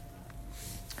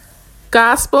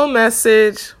Gospel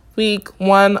Message, Week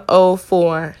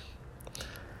 104.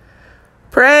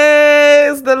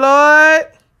 Praise the Lord.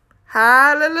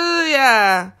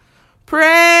 Hallelujah.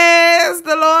 Praise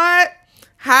the Lord.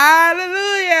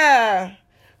 Hallelujah.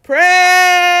 Praise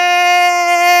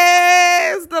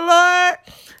the Lord.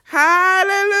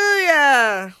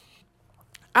 Hallelujah.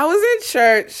 I was in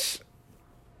church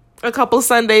a couple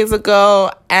Sundays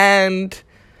ago, and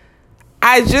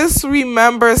I just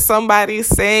remember somebody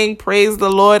saying, praise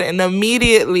the Lord, and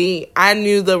immediately I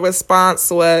knew the response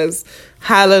was,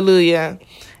 hallelujah.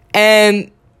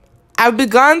 And I've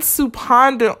begun to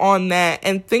ponder on that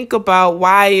and think about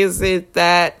why is it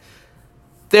that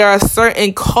there are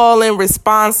certain call-in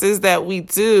responses that we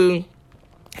do,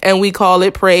 and we call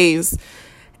it praise.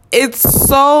 It's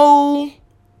so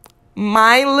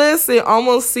mindless, it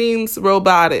almost seems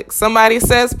robotic. Somebody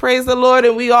says praise the Lord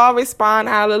and we all respond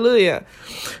hallelujah.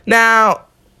 Now,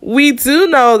 we do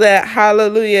know that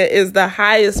hallelujah is the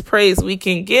highest praise we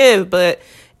can give, but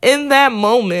in that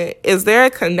moment, is there a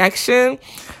connection?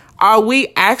 Are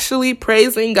we actually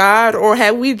praising God, or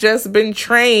have we just been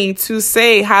trained to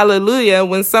say hallelujah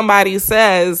when somebody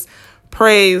says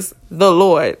praise the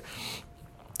Lord?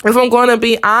 If I'm going to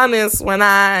be honest, when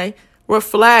I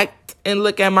reflect and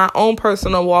look at my own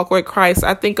personal walk with Christ,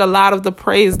 I think a lot of the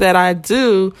praise that I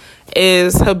do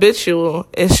is habitual.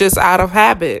 It's just out of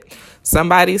habit.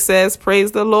 Somebody says,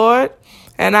 praise the Lord,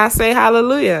 and I say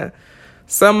hallelujah.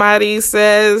 Somebody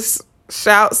says,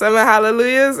 shout 7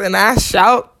 hallelujahs, and I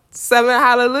shout 7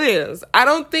 hallelujahs. I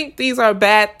don't think these are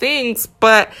bad things,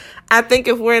 but I think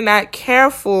if we're not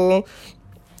careful,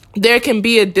 there can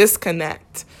be a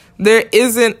disconnect. There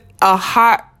isn't a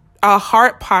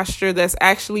heart posture that's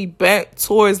actually bent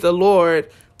towards the Lord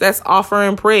that's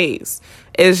offering praise.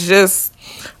 It's just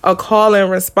a call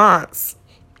and response.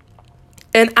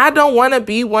 And I don't want to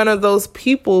be one of those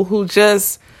people who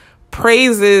just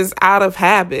praises out of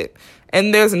habit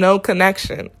and there's no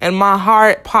connection and my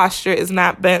heart posture is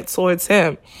not bent towards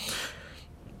Him.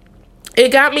 It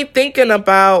got me thinking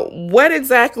about what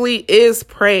exactly is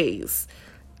praise.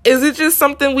 Is it just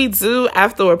something we do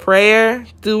after a prayer?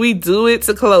 Do we do it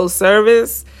to close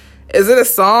service? Is it a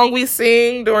song we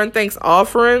sing during thanks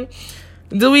offering?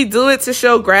 Do we do it to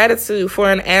show gratitude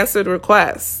for an answered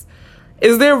request?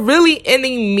 Is there really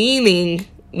any meaning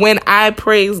when I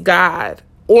praise God?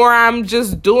 Or I'm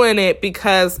just doing it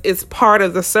because it's part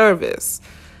of the service?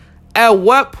 At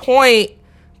what point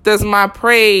does my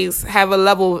praise have a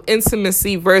level of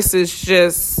intimacy versus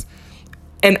just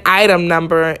an item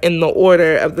number in the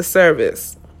order of the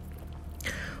service?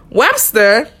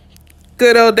 Webster,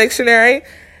 good old dictionary,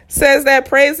 says that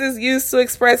praise is used to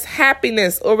express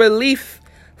happiness or relief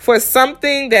for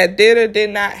something that did or did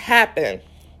not happen.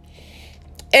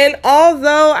 And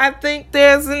although I think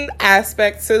there's an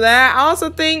aspect to that, I also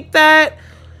think that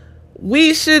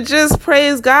we should just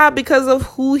praise God because of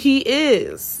who He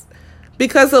is,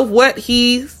 because of what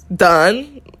He's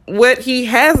done, what He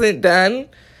hasn't done,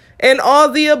 and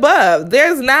all the above.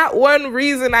 There's not one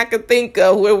reason I could think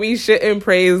of where we shouldn't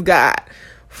praise God.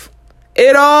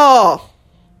 It all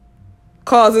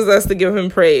causes us to give Him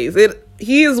praise.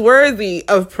 He is worthy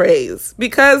of praise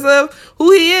because of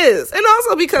who He is, and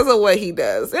also because of what He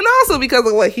does, and also because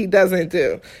of what He doesn't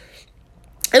do.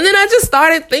 And then I just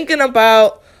started thinking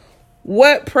about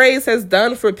what praise has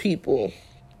done for people,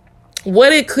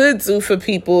 what it could do for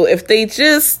people if they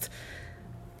just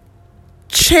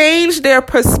change their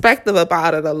perspective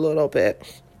about it a little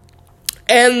bit.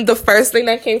 And the first thing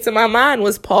that came to my mind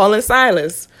was Paul and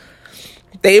Silas.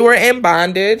 They were in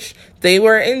bondage, they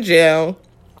were in jail,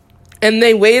 and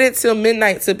they waited till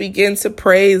midnight to begin to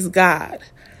praise God.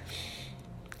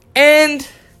 And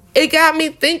it got me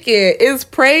thinking, is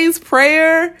praise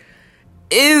prayer?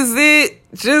 Is it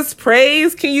just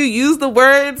praise? Can you use the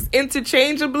words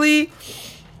interchangeably?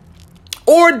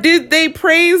 Or did they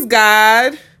praise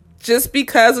God just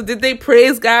because, or did they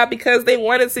praise God because they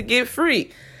wanted to get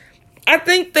free? I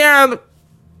think there are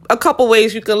a couple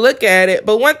ways you can look at it,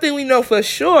 but one thing we know for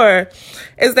sure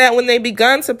is that when they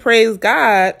begun to praise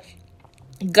God,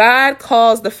 God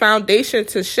caused the foundation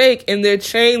to shake and their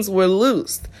chains were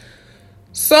loosed.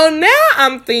 So now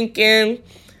I'm thinking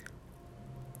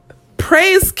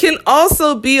praise can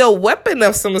also be a weapon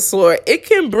of some sort. It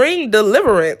can bring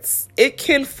deliverance. It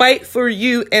can fight for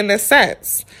you in a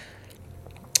sense.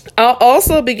 I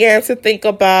also began to think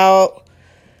about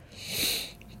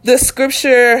the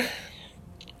scripture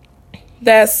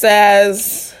that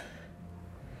says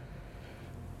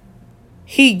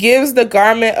He gives the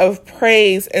garment of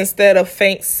praise instead of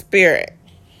faint spirit.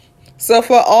 So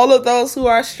for all of those who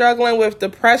are struggling with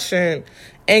depression,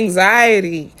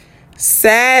 anxiety,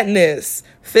 sadness,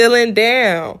 feeling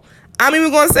down. I'm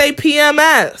even going to say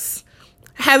PMS.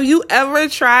 Have you ever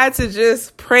tried to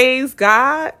just praise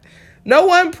God? No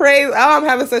one prays, oh, I'm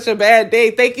having such a bad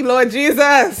day. Thank you, Lord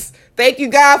Jesus. Thank you,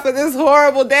 God, for this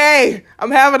horrible day.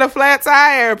 I'm having a flat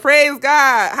tire. Praise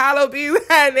God. Hallowed be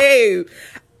thy name.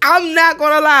 I'm not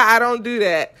going to lie. I don't do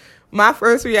that. My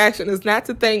first reaction is not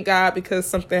to thank God because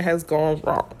something has gone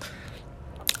wrong.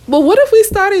 But what if we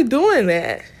started doing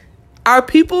that? Are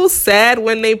people sad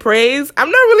when they praise?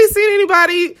 I'm not really seeing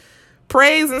anybody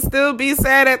praise and still be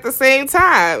sad at the same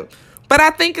time. But I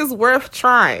think it's worth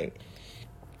trying.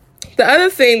 The other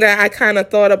thing that I kind of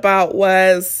thought about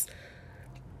was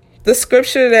the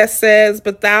scripture that says,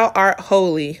 but thou art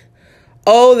holy,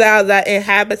 O thou that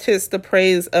inhabitest the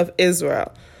praise of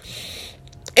Israel.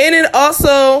 And it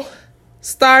also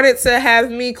started to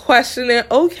have me questioning,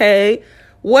 okay,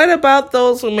 what about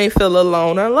those who may feel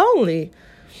alone or lonely?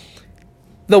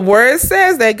 The word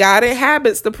says that God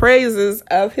inhabits the praises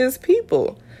of his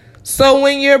people. So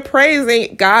when you're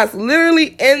praising, God's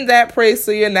literally in that praise,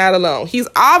 so you're not alone. He's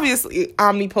obviously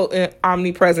omnipotent,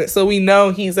 omnipresent, so we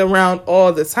know he's around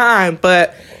all the time,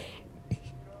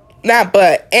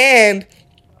 and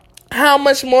how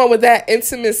much more would that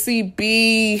intimacy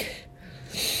be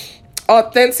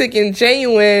authentic and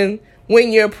genuine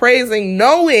when you're praising,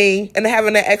 knowing and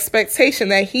having an expectation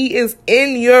that he is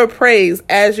in your praise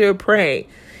as you're praying.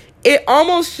 It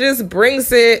almost just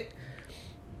brings it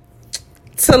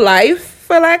to life,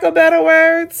 for lack of better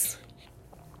words.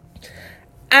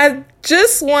 I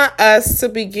just want us to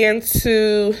begin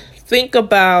to think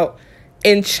about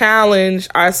and challenge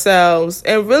ourselves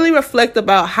and really reflect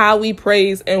about how we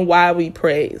praise and why we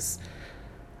praise.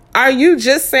 Are you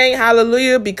just saying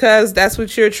hallelujah because that's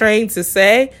what you're trained to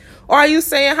say? Or are you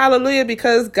saying hallelujah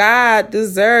because God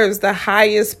deserves the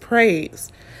highest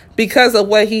praise because of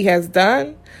what he has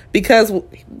done, because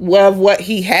of what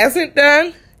he hasn't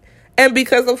done, and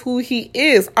because of who he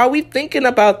is? Are we thinking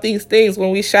about these things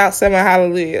when we shout 7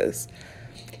 hallelujahs?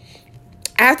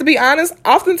 I have to be honest,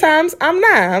 oftentimes I'm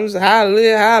not. I'm just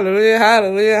hallelujah, hallelujah,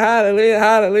 hallelujah, hallelujah,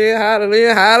 hallelujah,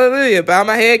 hallelujah, hallelujah. Bow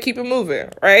my head, keep it moving,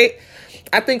 right?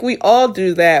 I think we all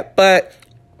do that, but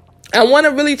I want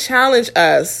to really challenge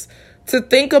us to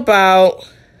think about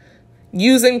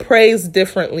using praise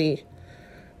differently.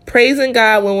 Praising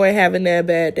God when we're having that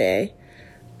bad day.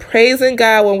 Praising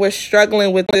God when we're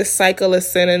struggling with this cycle of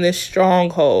sin and this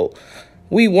stronghold.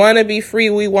 We want to be free.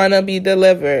 We want to be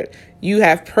delivered. You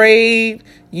have prayed.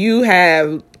 You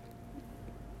have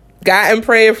gotten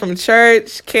prayer from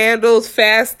church, candles,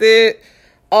 fasted,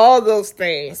 all those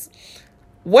things.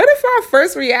 What if our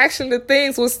first reaction to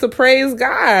things was to praise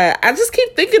God? I just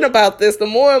keep thinking about this the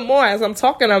more and more as I'm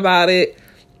talking about it,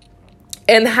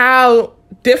 and how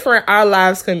different our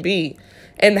lives can be,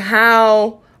 and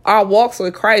how our walks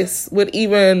with Christ would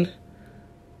even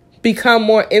become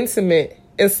more intimate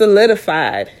and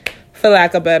solidified, for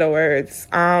lack of better words.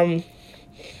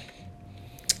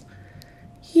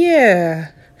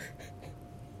 Yeah.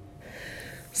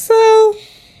 So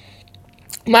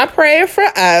my prayer for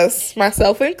us,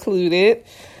 myself included,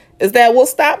 is that we'll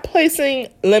stop placing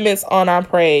limits on our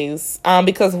praise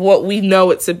because of what we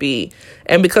know it to be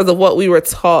and because of what we were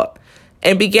taught,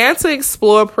 and began to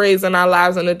explore praise in our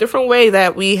lives in a different way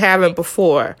that we haven't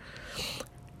before.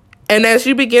 And as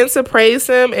you begin to praise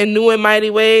him in new and mighty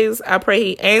ways, I pray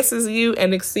he answers you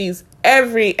and exceeds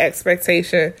every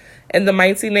expectation. In the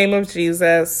mighty name of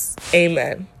Jesus,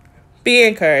 amen. Be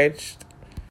encouraged.